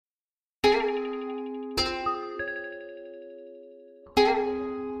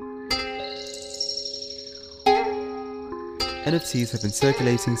NFTs have been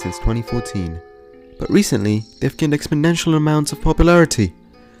circulating since 2014, but recently they've gained exponential amounts of popularity.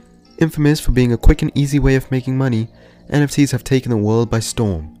 Infamous for being a quick and easy way of making money, NFTs have taken the world by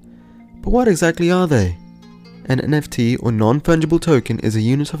storm. But what exactly are they? An NFT or non-fungible token is a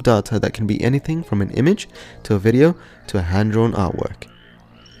unit of data that can be anything from an image to a video to a hand-drawn artwork.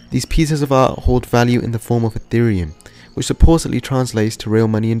 These pieces of art hold value in the form of Ethereum, which supposedly translates to real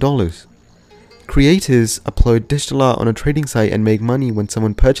money in dollars. Creators upload digital art on a trading site and make money when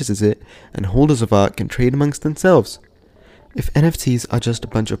someone purchases it, and holders of art can trade amongst themselves. If NFTs are just a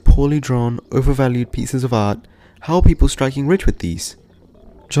bunch of poorly drawn, overvalued pieces of art, how are people striking rich with these?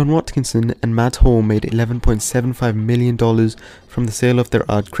 John Watkinson and Matt Hall made $11.75 million from the sale of their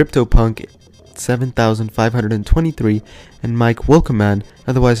art CryptoPunk 7523, and Mike Wilkerman,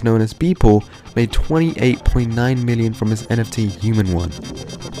 otherwise known as Beeple, made $28.9 million from his NFT Human One.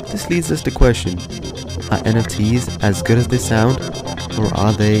 This leads us to question, are NFTs as good as they sound, or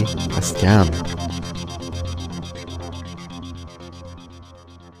are they a scam?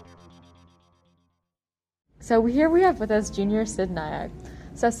 So here we have with us Junior Sid Nayak.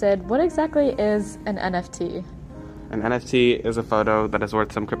 So Sid, what exactly is an NFT? An NFT is a photo that is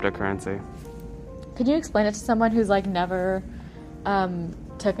worth some cryptocurrency. Could you explain it to someone who's never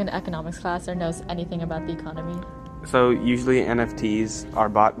took an economics class or knows anything about the economy? So usually NFTs are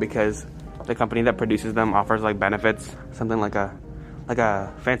bought because the company that produces them offers benefits, something like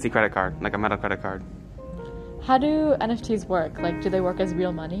a fancy credit card, like a metal credit card. How do NFTs work? Do they work as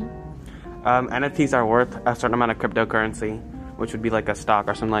real money? NFTs are worth a certain amount of cryptocurrency, which would be like a stock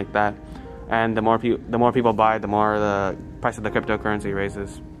or something like that. And the more people buy, the more the price of the cryptocurrency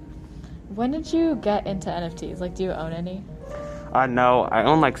raises. When did you get into NFTs? Do you own any? No, I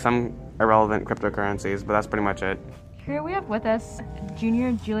own some irrelevant cryptocurrencies, but that's pretty much it. Here we have with us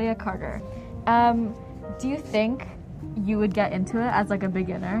Junior Julia Carter. Do you think you would get into it as a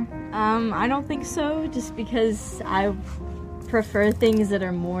beginner? I don't think so, just because I prefer things that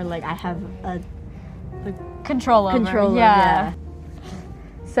are more I have a control over. Yeah.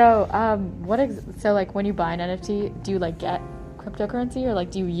 So, when you buy an NFT, do you get cryptocurrency, or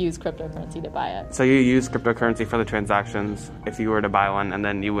do you use cryptocurrency to buy it? So you use cryptocurrency for the transactions if you were to buy one, and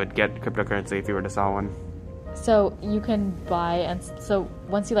then you would get cryptocurrency if you were to sell one. So you can buy, and so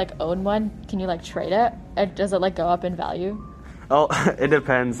once you own one, can you trade it? Or does it go up in value? Well, it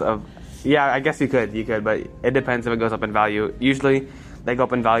depends yeah, I guess you could, but it depends if it goes up in value. Usually they go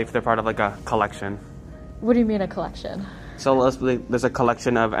up in value if they're part of a collection. What do you mean a collection? So there's a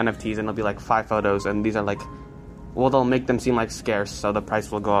collection of NFTs, and it'll be 5 photos, and these are they'll make them seem scarce, so the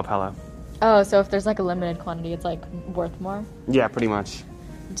price will go up hella. Oh, so if there's a limited quantity, it's worth more? Yeah, pretty much.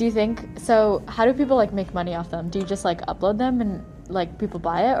 Do you think, so how do people make money off them? Do you just upload them and people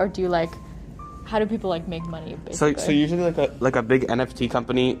buy it, or do you how do people make money basically? So usually a big NFT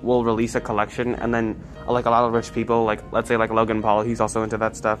company will release a collection, and then a lot of rich people, let's say Logan Paul, he's also into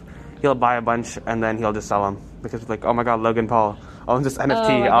that stuff. He'll buy a bunch and then he'll just sell them because it's oh my god, Logan Paul owns this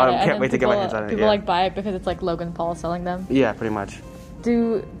NFT. I can't wait to get my hands on it. People buy it because it's Logan Paul selling them. Yeah, pretty much.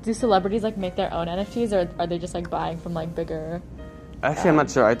 Do celebrities make their own NFTs, or are they just buying from bigger? Actually, I'm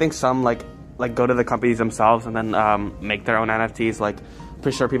not sure. I think some go to the companies themselves and then make their own NFTs.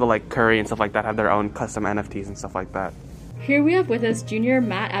 Pretty sure people like Curry and stuff like that have their own custom NFTs and stuff like that. Here we have with us Junior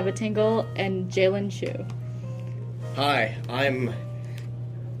Matt Abatingle and Jalen Chu. Hi, I'm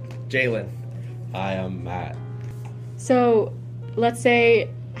Jalen. Hi, I'm Matt. So, let's say,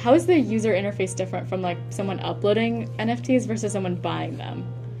 how is the user interface different from someone uploading NFTs versus someone buying them?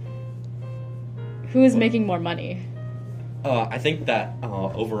 Who is making more money? I think that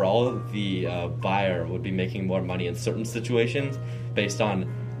overall the buyer would be making more money in certain situations based on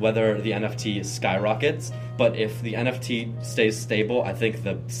whether the NFT skyrockets. But if the NFT stays stable, I think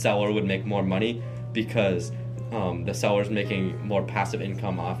the seller would make more money because the seller's making more passive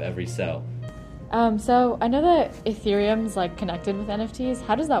income off every sale. So I know that Ethereum's connected with NFTs.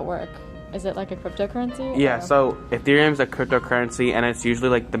 How does that work? Is it a cryptocurrency? Yeah, so Ethereum's a cryptocurrency, and it's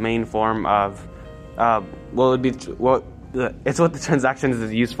usually the main form of it's what the transactions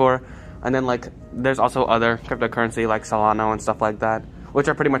is used for. And then there's also other cryptocurrency like Solana and stuff like that, which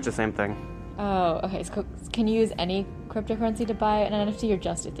are pretty much the same thing. Oh, okay. So can you use any cryptocurrency to buy an NFT, or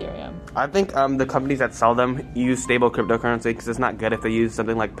just Ethereum? I think the companies that sell them use stable cryptocurrency because it's not good if they use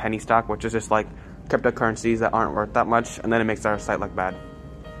something like penny stock, which is just cryptocurrencies that aren't worth that much, and then it makes our site look bad.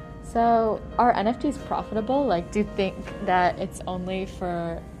 So are NFTs profitable? Do you think that it's only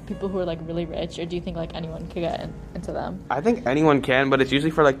for people who are really rich, or do you think anyone could get into them? I think anyone can, but it's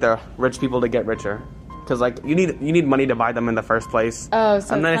usually for the rich people to get richer. because like you need money to buy them in the first place. Oh,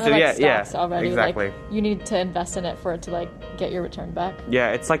 so and then it's kind of like yeah, stocks already. exactly. Like, you need to invest in it for it to like get your return back.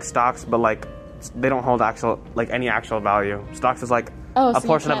 Yeah, it's like stocks, but like they don't hold any actual value. Stocks is like Oh, a so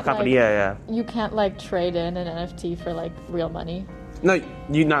portion you of a can't, company. like, Yeah. You can't like trade in an NFT for like real money. No,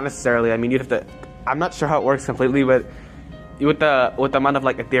 you not necessarily. I mean, you'd have to. I'm not sure how it works completely, but with the amount of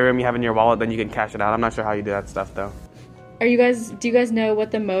like Ethereum you have in your wallet, then you can cash it out. I'm not sure how you do that stuff though. Do you guys know what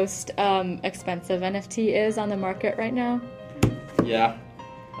the most expensive NFT is on the market right now? Yeah.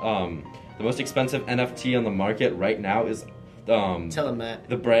 The most expensive NFT on the market right now is Tell him, Matt.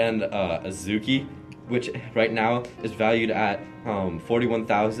 the brand Azuki, which right now is valued at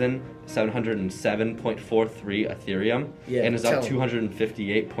 41,707.43 Ethereum, Yeah, and is up tell 'em.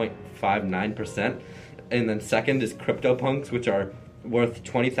 258.59%. And then second is CryptoPunks, which are worth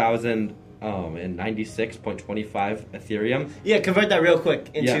 20,096.25 Ethereum. Yeah, convert that real quick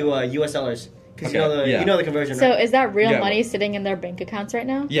into US dollars. Because you know the conversion, So right? is that real Yeah, money well- sitting in their bank accounts right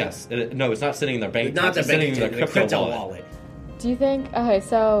now? Yes. No, it's not sitting in their bank Not account. the It's sitting bank in their crypto wallet. Do you think, okay,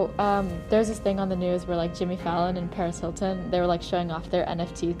 so there's this thing on the news where like Jimmy Fallon and Paris Hilton, they were like showing off their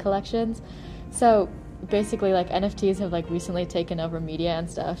NFT collections. So basically like NFTs have like recently taken over media and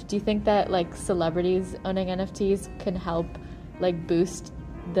stuff. Do you think that like celebrities owning NFTs can help like boost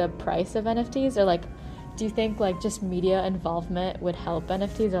the price of NFTs? Or like, do you think like just media involvement would help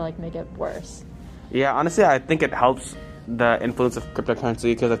NFTs or like make it worse? Yeah, honestly, I think it helps the influence of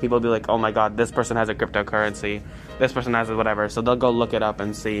cryptocurrency because people will be like, oh my god, this person has a cryptocurrency, this person has it, whatever. So they'll go look it up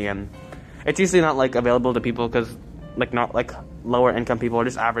and see, and it's usually not like available to people because like not like lower income people or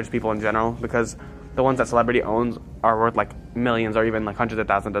just average people in general, because the ones that celebrity owns are worth like millions or even like hundreds of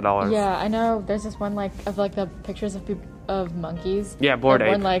thousands of dollars. Yeah, I know. There's this one like of like the pictures of monkeys. Yeah, Bored They're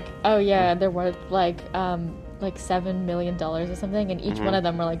Ape. worth, like, oh yeah, they're worth like $7 million or something, and each one of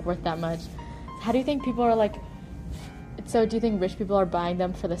them are like worth that much. How do you think people are like? So do you think rich people are buying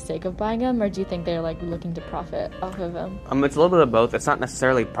them for the sake of buying them, or do you think they're like looking to profit off of them? It's a little bit of both. It's not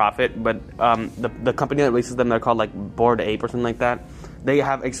necessarily profit, but the company that releases them, they're called like Bored Ape or something like that. They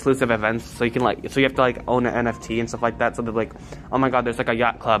have exclusive events, so you have to like own an NFT and stuff like that. So they're like, oh my god, there's like a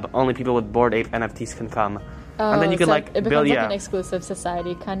yacht club. Only people with Bored Ape NFTs can come. And then you can so like it build becomes like an exclusive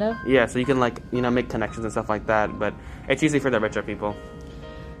society kind of. Yeah, so you can like make connections and stuff like that. But it's usually for the richer people.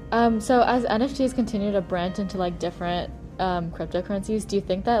 So as NFTs continue to branch into like different cryptocurrencies, do you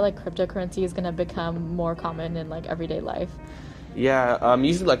think that like cryptocurrency is going to become more common in like everyday life? Yeah,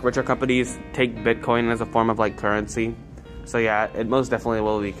 usually like richer companies take Bitcoin as a form of like currency. So yeah, it most definitely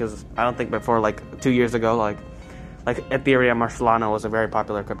will be, because I don't think before like 2 years ago like Ethereum or Solana was a very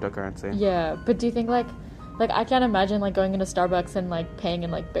popular cryptocurrency. Yeah, but do you think like I can't imagine like going into Starbucks and like paying in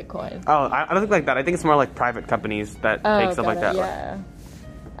like Bitcoin. Oh, I don't think like that. I think it's more like private companies that take stuff like that. Yeah.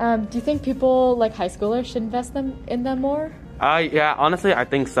 Do you think people like high schoolers should invest in them more? Yeah, honestly, I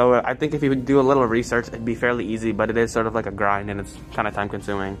think so. I think if you would do a little research, it'd be fairly easy, but it is sort of like a grind and it's kind of time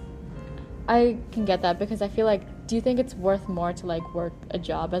consuming. I can get that, because I feel like, do you think it's worth more to like work a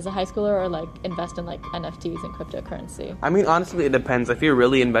job as a high schooler or like invest in like NFTs and cryptocurrency? I mean, honestly, it depends. If you're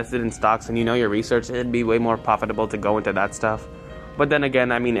really invested in stocks and you know your research, it'd be way more profitable to go into that stuff. But then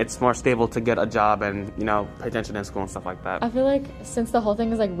again, I mean, it's more stable to get a job and, pay attention in school and stuff like that. I feel like since the whole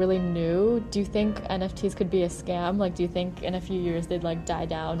thing is like really new, do you think NFTs could be a scam? Like, do you think in a few years they'd like die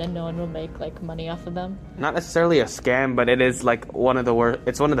down and no one will make like money off of them? Not necessarily a scam, but it is like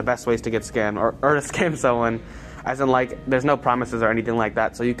it's one of the best ways to get scammed or to scam someone. As in, like, there's no promises or anything like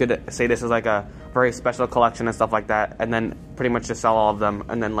that. So you could say this is like a very special collection and stuff like that, and then pretty much just sell all of them.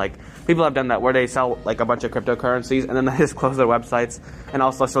 And then, like, people have done that where they sell like a bunch of cryptocurrencies and then they just close their websites and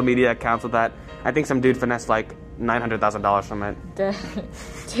all social media accounts with that. I think some dude finessed like $900,000 from it. Do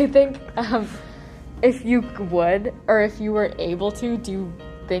you think if you would, or if you were able to, do you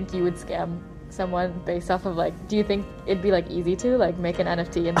think you would scam someone based off of like, do you think it'd be like easy to like make an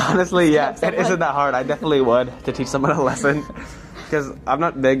NFT and honestly, yeah, scam it isn't that hard. I definitely would, to teach someone a lesson, because I'm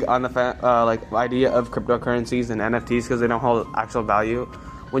not big on the idea of cryptocurrencies and NFTs because they don't hold actual value.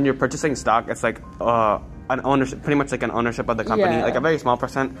 When you're purchasing stock, it's like an ownership, pretty much like an ownership of the company, Yeah. like a very small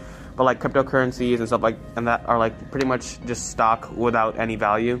percent. But like cryptocurrencies and stuff and that are like pretty much just stock without any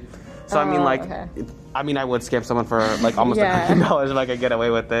value. So I mean, like, okay. I would scam someone for like almost Yeah. $1 million if I could get away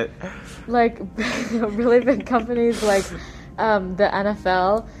with it. Like really big companies like the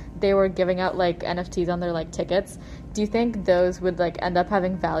NFL, they were giving out like NFTs on their like tickets. Do you think those would like end up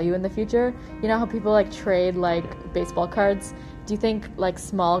having value in the future? You know how people like trade like baseball cards? Do you think like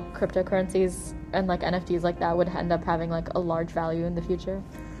small cryptocurrencies and like NFTs like that would end up having like a large value in the future?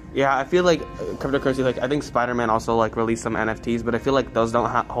 Yeah, I feel like cryptocurrency, like I think Spider-Man also like released some NFTs, but I feel like those don't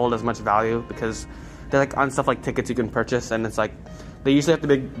hold as much value because they're like on stuff like tickets you can purchase, and it's like they usually have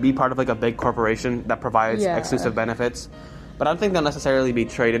to be part of like a big corporation that provides exclusive benefits. But I don't think they'll necessarily be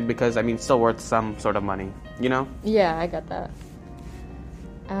traded because, I mean, it's still worth some sort of money, you know? Yeah, I get that.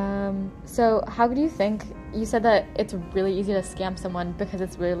 So how do you think, you said that it's really easy to scam someone because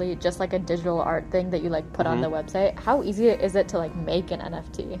it's really just like a digital art thing that you like put on the website. How easy is it to like make an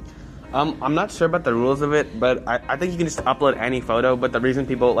NFT? I'm not sure about the rules of it, but I think you can just upload any photo. But the reason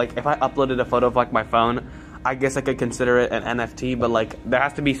people, like, if I uploaded a photo of like my phone, I guess I could consider it an NFT, but like there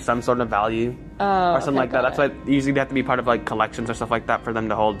has to be some sort of value or something like that. That's why usually they have to be part of like collections or stuff like that for them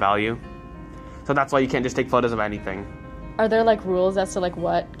to hold value. So that's why you can't just take photos of anything. Are there like rules as to like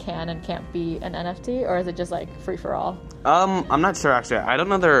what can and can't be an NFT, or is it just like free for all? I'm not sure actually. I don't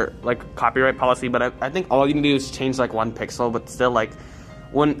know their like copyright policy, but I think all you can do is change like one pixel. But still, like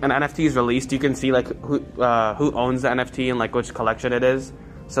when an NFT is released, you can see like who owns the NFT and like which collection it is.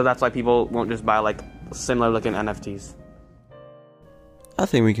 So that's why people won't just buy like similar looking NFTs. I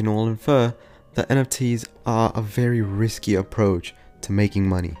think we can all infer that NFTs are a very risky approach to making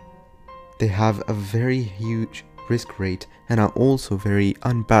money. They have a very huge risk rate and are also very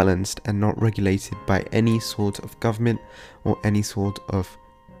unbalanced and not regulated by any sort of government or any sort of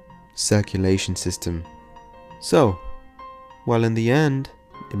circulation system. So, while in the end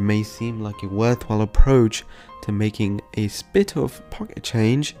it may seem like a worthwhile approach to making a bit of pocket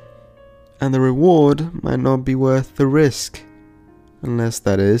change, and the reward might not be worth the risk, unless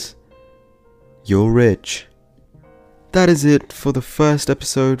that is, you're rich. That is it for the first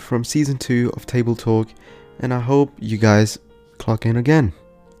episode from season 2 of Table Talk, and I hope you guys clock in again.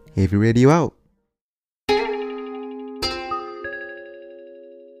 Heavy Radio out.